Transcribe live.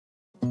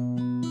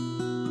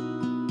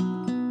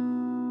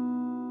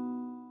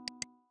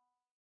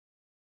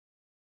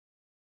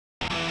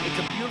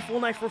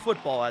eventful night for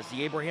football as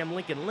the Abraham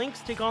Lincoln Lynx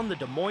take on the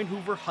Des Moines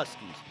Hoover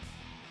Huskies.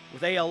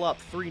 With AL up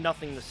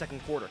 3-0 in the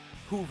second quarter,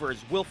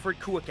 Hoover's Wilfred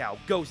Kuikow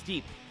goes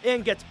deep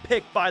and gets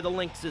picked by the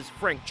Lynx's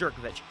Frank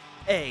Jerkovich.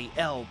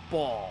 AL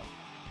ball.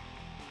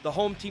 The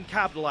home team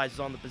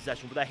capitalizes on the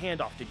possession with a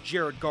handoff to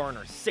Jared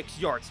Garner, 6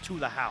 yards to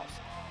the house.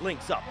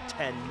 Lynx up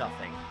 10-0.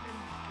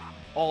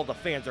 All the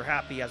fans are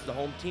happy as the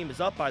home team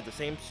is up by the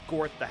same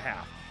score at the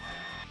half.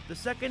 The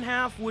second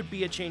half would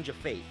be a change of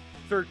fate.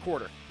 Third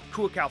quarter,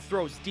 Kuikow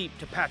throws deep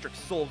to Patrick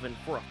Sullivan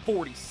for a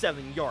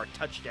 47-yard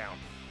touchdown.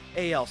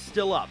 AL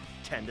still up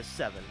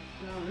 10-7.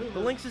 The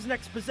Lynx's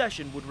next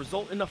possession would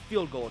result in a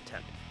field goal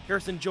attempt.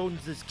 Harrison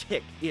Jones's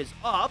kick is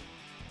up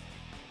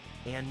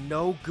and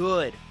no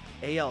good.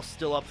 AL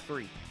still up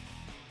 3.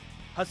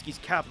 Huskies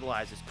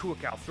capitalize as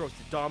Kuikow throws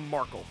to Don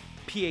Markle.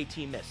 PAT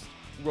missed.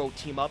 Road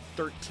team up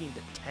 13-10.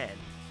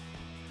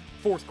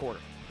 Fourth quarter,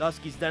 the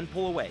Huskies then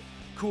pull away.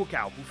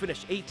 Kuikow, who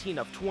finished 18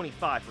 of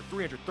 25 for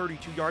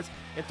 332 yards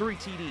and 3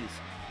 TDs.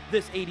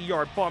 This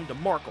 80-yard bomb to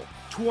Markle,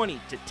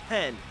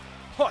 20-10.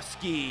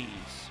 Huskies!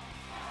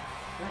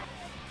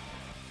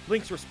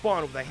 Lynx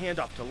respond with a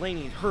handoff to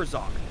Laney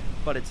Herzog,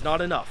 but it's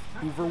not enough.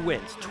 Hoover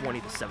wins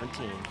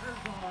 20-17.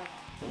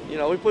 You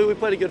know, we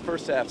played a good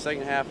first half.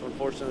 Second half,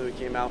 unfortunately, we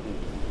came out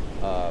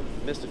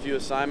and missed a few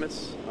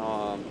assignments.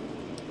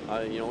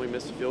 You know, we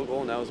missed a field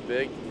goal, and that was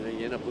big. You know,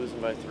 you end up losing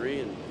by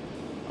 3, and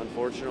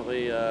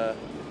unfortunately,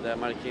 that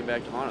might have came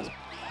back to haunt us.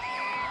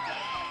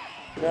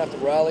 We're going to have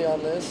to rally on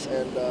this,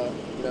 and,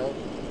 you know,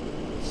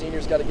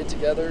 seniors got to get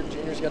together,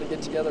 juniors got to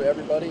get together,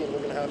 everybody, and we're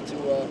going to have to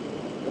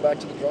go back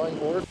to the drawing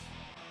board.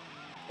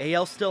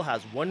 AL still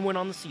has 1 win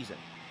on the season.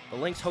 The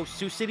Lynx host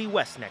Sioux City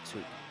West next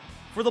week.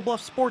 For the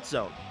Bluff Sports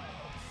Zone,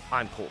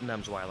 I'm Colton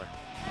Emsweiler.